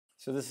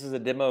So this is a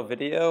demo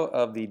video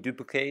of the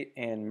duplicate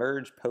and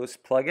merge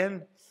post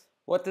plugin.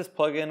 What this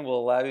plugin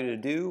will allow you to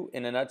do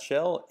in a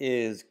nutshell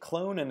is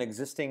clone an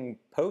existing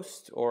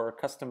post or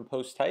custom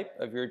post type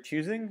of your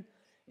choosing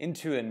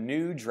into a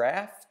new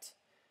draft,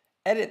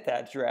 edit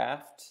that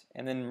draft,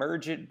 and then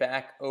merge it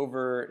back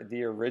over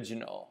the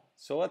original.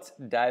 So let's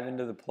dive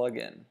into the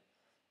plugin.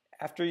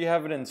 After you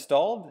have it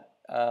installed,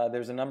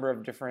 there's a number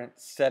of different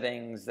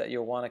settings that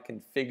you'll want to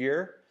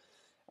configure.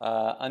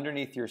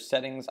 Underneath your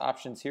settings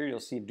options here, you'll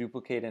see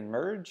duplicate and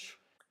merge.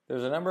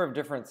 There's a number of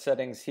different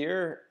settings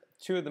here.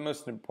 Two of the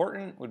most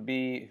important would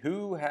be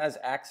who has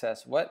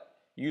access, what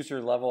user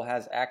level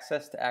has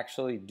access to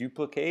actually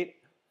duplicate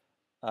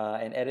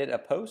and edit a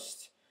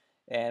post.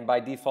 And by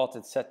default,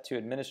 it's set to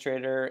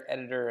administrator,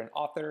 editor, and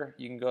author.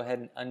 You can go ahead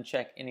and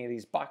uncheck any of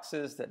these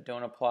boxes that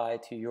don't apply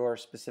to your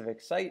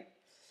specific site.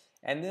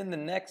 And then the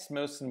next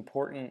most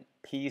important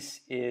piece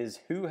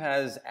is who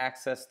has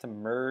access to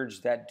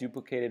merge that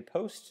duplicated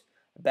post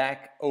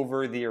back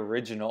over the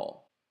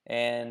original.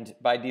 And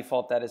by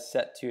default, that is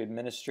set to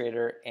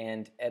administrator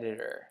and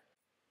editor.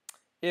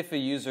 If a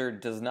user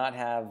does not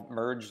have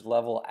merge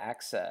level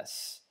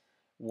access,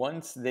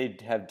 once they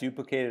have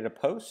duplicated a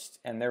post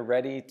and they're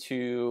ready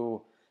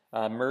to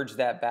merge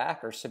that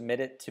back or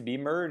submit it to be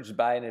merged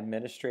by an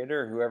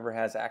administrator, whoever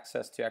has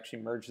access to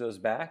actually merge those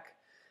back,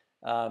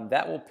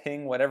 that will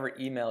ping whatever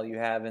email you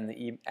have in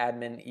the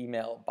admin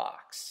email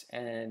box,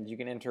 and you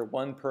can enter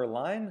one per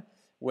line.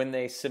 When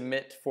they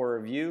submit for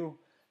review,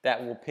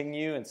 that will ping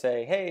you and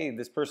say, hey,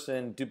 this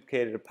person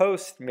duplicated a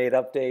post, made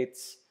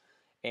updates,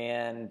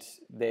 and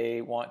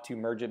they want to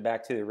merge it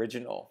back to the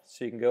original.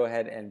 So you can go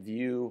ahead and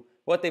view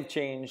what they've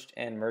changed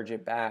and merge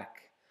it back.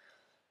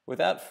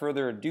 Without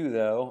further ado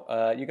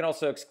though, you can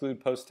also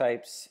exclude post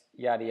types,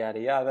 yada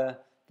yada yada,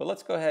 but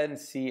let's go ahead and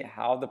see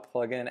how the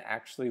plugin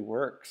actually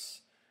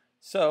works.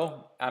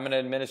 So I'm an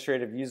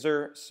administrative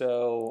user,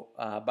 so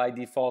by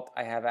default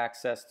I have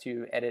access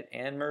to edit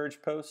and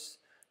merge posts.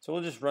 So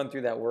we'll just run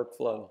through that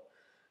workflow.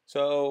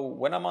 So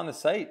when I'm on the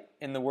site,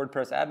 in the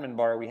WordPress admin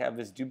bar, we have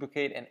this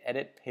duplicate and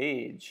edit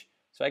page.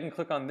 So I can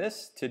click on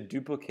this to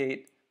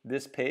duplicate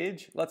this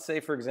page. Let's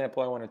say, for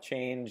example, I want to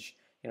change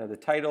the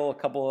title, a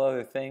couple of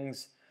other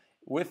things.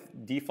 With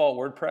default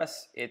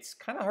WordPress, it's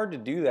kind of hard to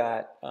do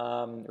that.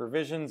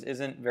 Revisions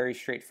isn't very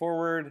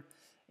straightforward.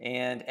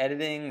 And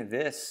editing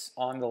this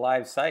on the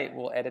live site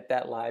will edit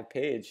that live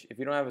page. If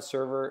you don't have a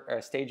server or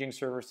a staging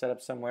server set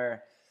up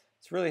somewhere,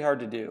 it's really hard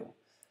to do.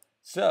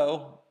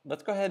 So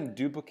let's go ahead and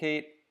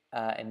duplicate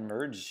and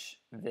merge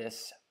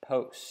this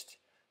post.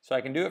 So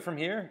I can do it from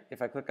here.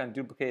 If I click on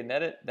duplicate and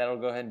edit, that'll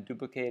go ahead and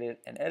duplicate it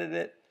and edit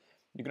it.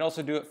 You can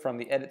also do it from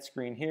the edit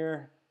screen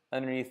here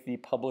underneath the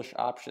publish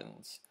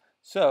options.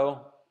 So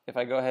if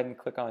I go ahead and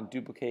click on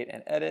duplicate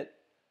and edit,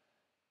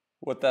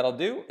 what that'll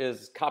do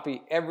is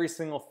copy every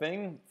single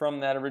thing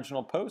from that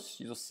original post.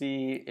 You'll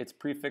see it's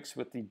prefixed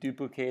with the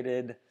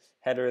duplicated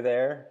header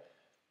there.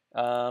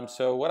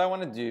 So what I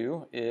want to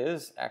do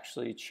is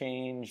actually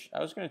change, I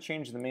was going to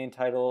change the main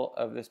title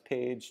of this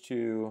page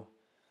to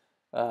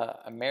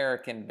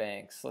American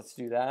Banks. Let's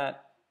do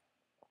that.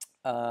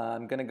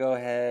 I'm going to go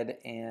ahead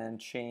and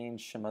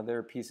change some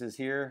other pieces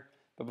here.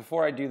 But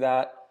before I do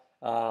that,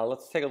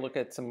 let's take a look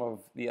at some of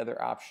the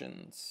other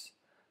options.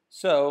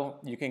 So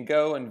you can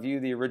go and view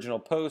the original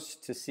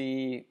post to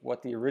see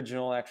what the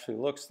original actually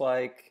looks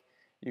like.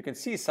 You can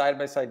see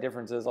side-by-side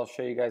differences. I'll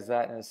show you guys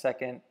that in a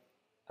second.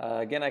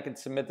 Again, I can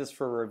submit this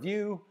for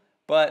review,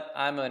 but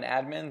I'm an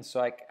admin,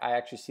 so I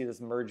actually see this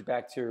merge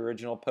back to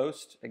original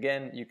post.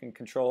 Again, you can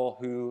control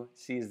who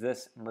sees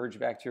this merge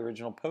back to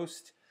original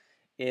post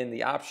in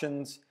the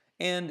options.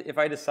 And if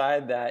I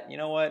decide that, you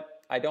know what,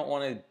 I don't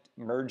want to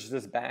merge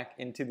this back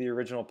into the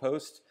original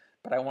post,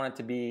 but I want it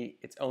to be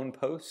its own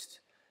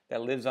post that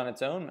lives on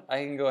its own, I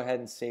can go ahead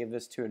and save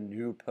this to a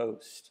new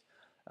post.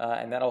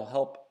 And that'll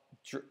help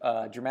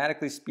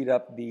dramatically speed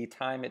up the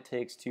time it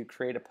takes to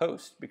create a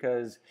post,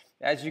 because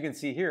as you can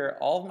see here,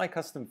 all of my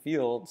custom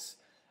fields,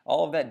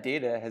 all of that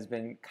data has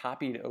been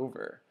copied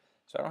over.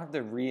 So I don't have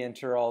to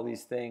re-enter all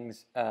these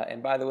things.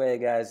 And by the way,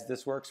 guys,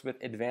 this works with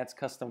advanced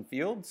custom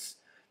fields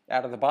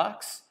out of the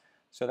box.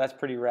 So that's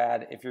pretty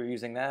rad if you're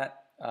using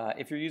that.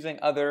 If you're using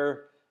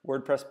other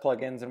WordPress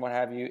plugins and what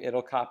have you,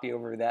 it'll copy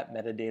over that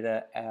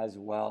metadata as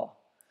well.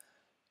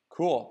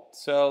 Cool.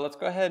 So let's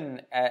go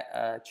ahead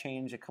and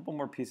change a couple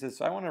more pieces.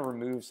 So I want to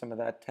remove some of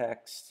that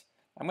text.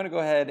 I'm going to go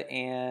ahead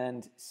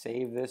and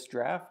save this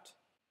draft.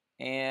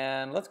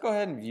 And let's go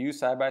ahead and view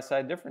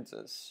side-by-side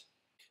differences.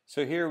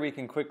 So here we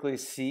can quickly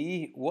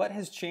see what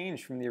has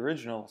changed from the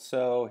original.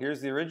 So here's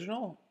the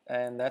original,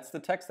 and that's the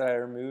text that I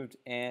removed,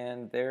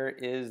 and there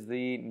is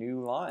the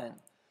new line.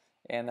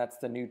 And that's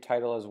the new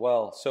title as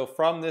well. So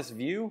from this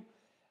view,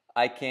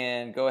 I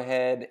can go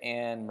ahead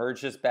and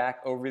merge this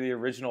back over the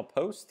original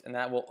post, and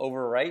that will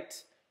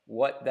overwrite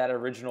what that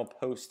original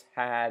post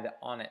had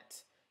on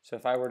it. So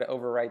if I were to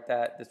overwrite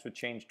that, this would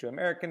change to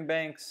American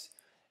Banks,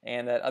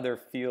 and that other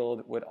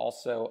field would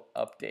also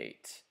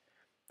update.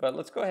 But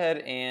let's go ahead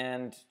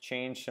and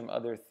change some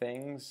other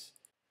things.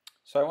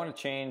 So I want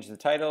to change the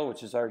title,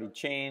 which is already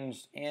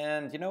changed,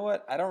 and you know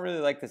what? I don't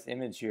really like this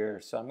image here,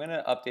 so I'm going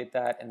to update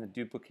that in the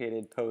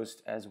duplicated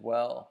post as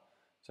well.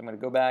 So I'm going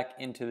to go back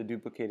into the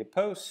duplicated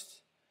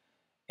post,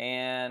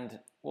 and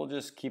we'll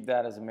just keep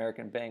that as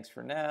American Banks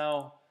for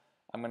now.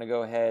 I'm going to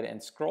go ahead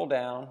and scroll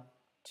down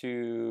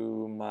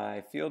to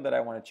my field that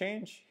I want to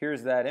change.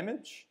 Here's that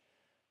image.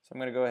 So I'm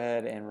going to go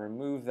ahead and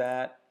remove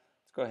that.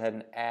 Let's go ahead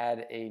and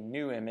add a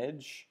new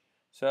image.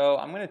 So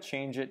I'm going to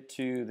change it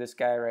to this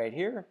guy right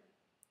here.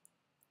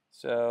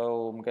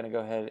 So I'm going to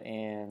go ahead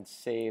and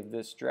save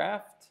this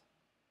draft.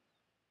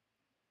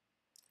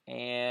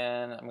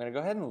 And I'm going to go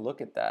ahead and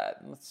look at that.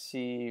 Let's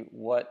see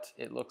what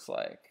it looks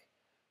like.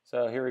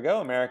 So here we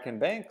go, American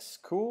Banks,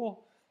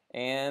 cool.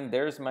 And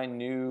there's my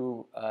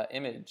new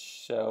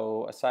image.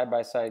 So a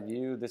side-by-side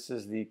view. This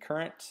is the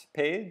current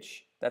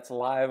page that's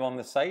live on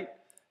the site.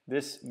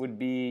 This would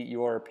be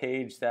your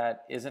page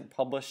that isn't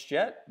published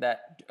yet,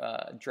 that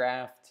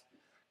draft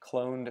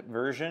cloned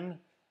version.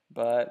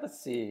 But let's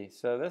see,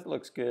 so this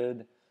looks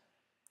good.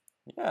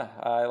 Yeah,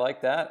 I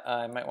like that.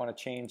 I might want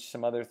to change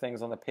some other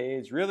things on the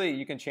page. Really,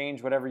 you can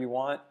change whatever you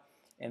want.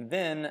 And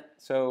then,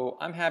 so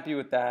I'm happy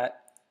with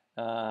that.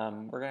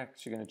 We're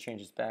actually going to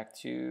change this back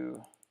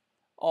to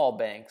all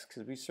banks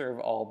because we serve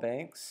all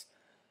banks.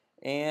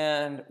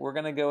 And we're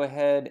going to go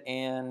ahead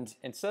and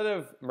instead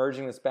of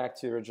merging this back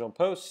to the original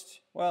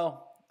post,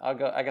 well,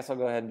 I guess I'll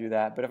go ahead and do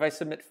that. But if I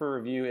submit for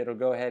review, it'll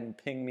go ahead and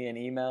ping me an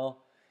email.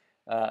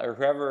 Or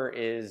whoever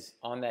is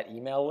on that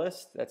email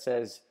list that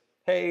says,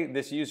 hey,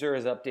 this user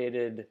has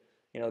updated,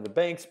 the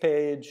banks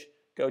page,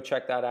 go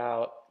check that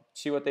out,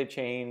 see what they've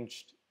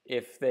changed.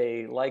 If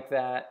they like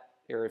that,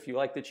 or if you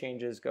like the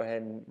changes, go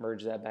ahead and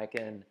merge that back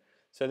in.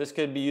 So this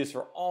could be used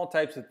for all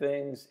types of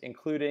things,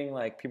 including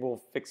like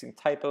people fixing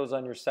typos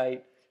on your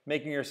site,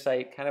 making your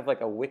site kind of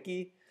like a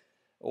wiki,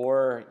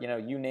 or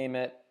you name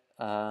it.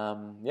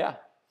 Yeah.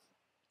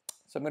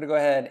 So I'm going to go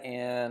ahead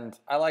and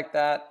I like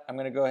that. I'm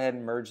going to go ahead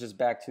and merge this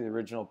back to the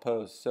original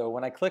post. So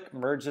when I click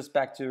merge this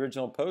back to the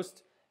original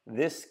post,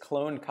 this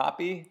cloned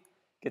copy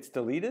gets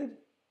deleted.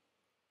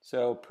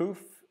 So poof,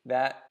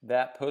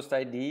 that post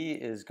ID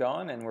is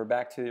gone and we're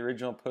back to the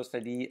original post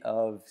ID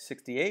of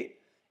 68.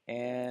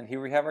 And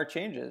here we have our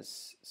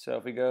changes. So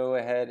if we go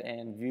ahead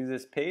and view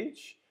this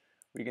page,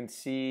 we can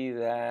see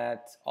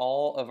that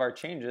all of our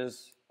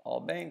changes,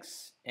 all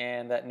banks,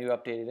 and that new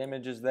updated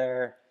image is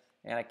there.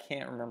 And I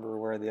can't remember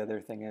where the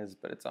other thing is,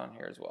 but it's on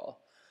here as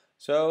well.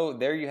 So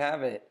there you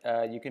have it.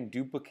 You can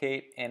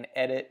duplicate and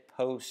edit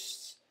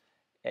posts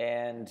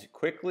and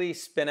quickly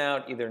spin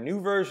out either new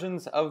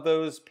versions of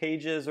those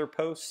pages or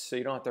posts so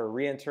you don't have to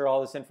re-enter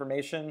all this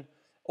information,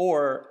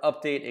 or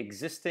update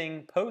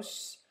existing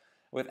posts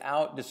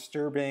without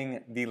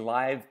disturbing the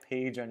live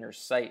page on your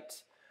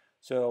site.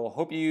 So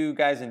hope you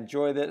guys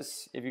enjoy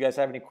this. If you guys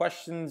have any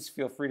questions,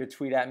 feel free to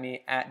tweet at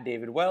me at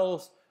David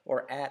Wells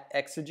or at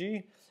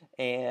Exegy,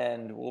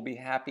 and we'll be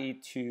happy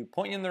to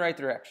point you in the right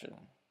direction.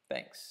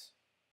 Thanks.